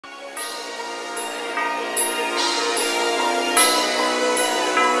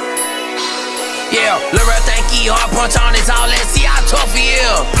Yeah, Lil Rel think he hard punch on his all, let's see how tough he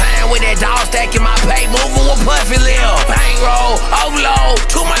is. Playing with that dog, stacking my pay, moving with puffy lil. Bankroll, overload,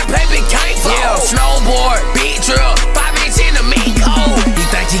 too much paper, can't fall. Yeah, snowboard, big drill, 5 inch in the meat cold. He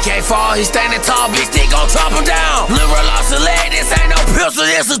think he can't fall, he standing tall, big stick gon' chop him down. Lil Rel lost a leg, this ain't no pistol,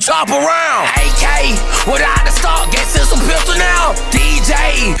 this a chop around. AK, without the stock, guess it's a pistol now.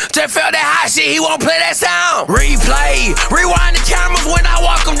 DJ, just felt that hot shit, he won't play that sound. Replay, rewind the cameras when I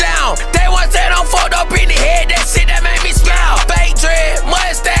walk him down. They once said I'm fucked up in the head, that shit that made me smile. Fake dread,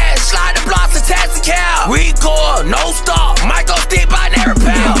 mustache, slide the blocks, attach the cow. Recoil, no stop, Michael stick by never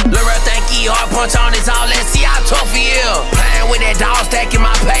pal. Lil Rel think he hard punch on his all, let's see how tough he is. Playing with that dog, stacking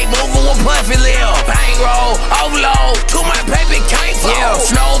my pay, moving with puffy lil. Bankroll, overload, too much paper, can't fall. Yeah,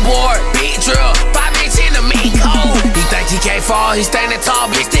 snowboard, big drill, 5 inch in the meat cold. He think he can't fall, he standing tall,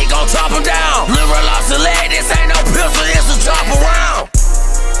 big stick gon' chop him down. Lil Rel lost a leg, this ain't no pistol,